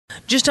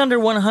Just under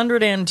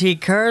 100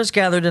 antique cars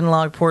gathered in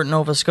Lockeport,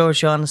 Nova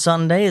Scotia on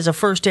Sunday as a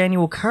first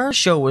annual car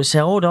show was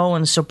held, all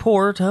in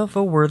support of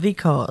a worthy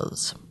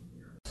cause.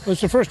 Well,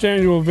 it's the first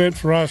annual event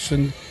for us,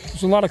 and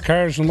there's a lot of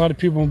cars and a lot of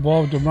people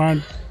involved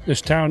around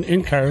this town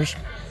in cars.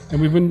 And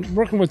we've been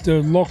working with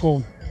the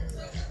local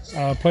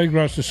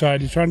playground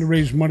society, trying to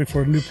raise money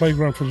for a new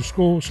playground for the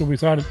school. So we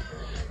thought,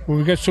 when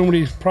we get so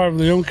many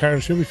privately owned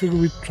cars here, we figured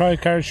we'd try a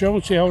car show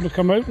and see how it'll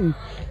come out and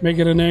make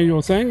it an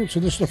annual thing. So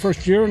this is the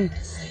first year, and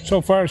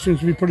so far it seems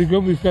to be pretty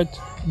good. We've got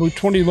about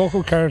 20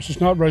 local cars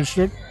that's not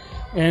registered,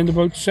 and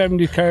about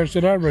 70 cars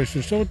that are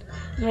registered.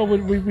 So,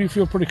 we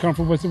feel pretty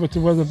comfortable with it, with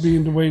the weather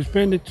being the way it's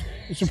been.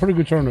 It's a pretty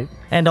good turnout.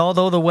 And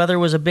although the weather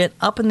was a bit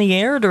up in the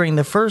air during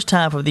the first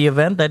half of the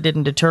event, that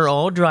didn't deter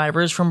all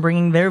drivers from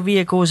bringing their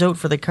vehicles out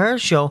for the car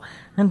show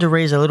and to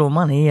raise a little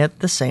money at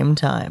the same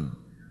time.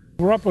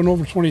 We're up on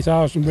over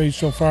 20,000 raised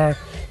so far.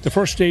 The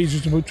first stage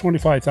is about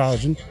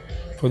 25,000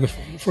 for the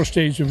first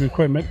stage of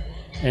equipment,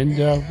 and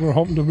we're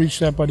hoping to reach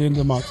that by the end of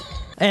the month.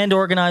 And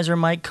organizer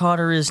Mike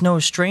Cotter is no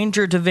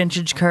stranger to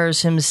vintage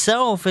cars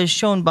himself. As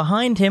shown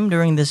behind him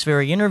during this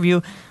very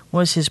interview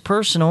was his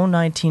personal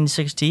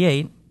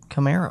 1968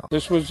 Camaro.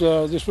 This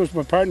was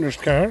my partner's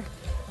car,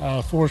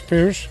 Forrest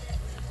Pierce.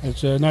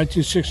 It's a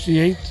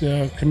 1968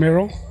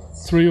 Camaro,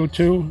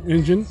 302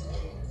 engine.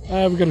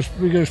 We got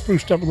it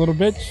spruced up a little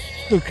bit.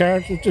 It's a good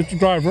car. It's a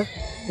driver.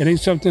 It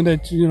ain't something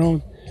that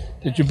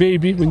that you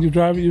baby. When you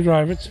drive it, you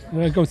drive it.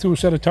 I go through a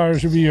set of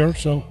tires every year,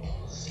 so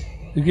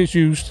it gets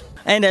used.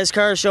 And as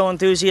car show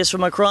enthusiasts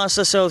from across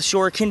the South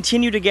Shore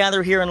continue to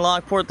gather here in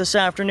Lockeport this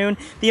afternoon,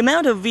 the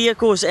amount of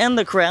vehicles and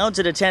the crowds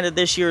that attended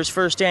this year's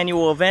first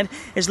annual event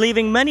is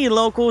leaving many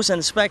locals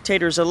and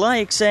spectators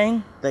alike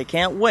saying they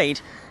can't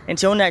wait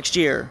until next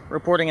year.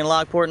 Reporting in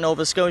Lockeport,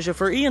 Nova Scotia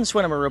for Ian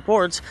Swinimer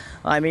Reports,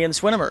 I'm Ian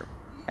Swinimer,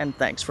 and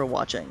thanks for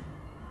watching.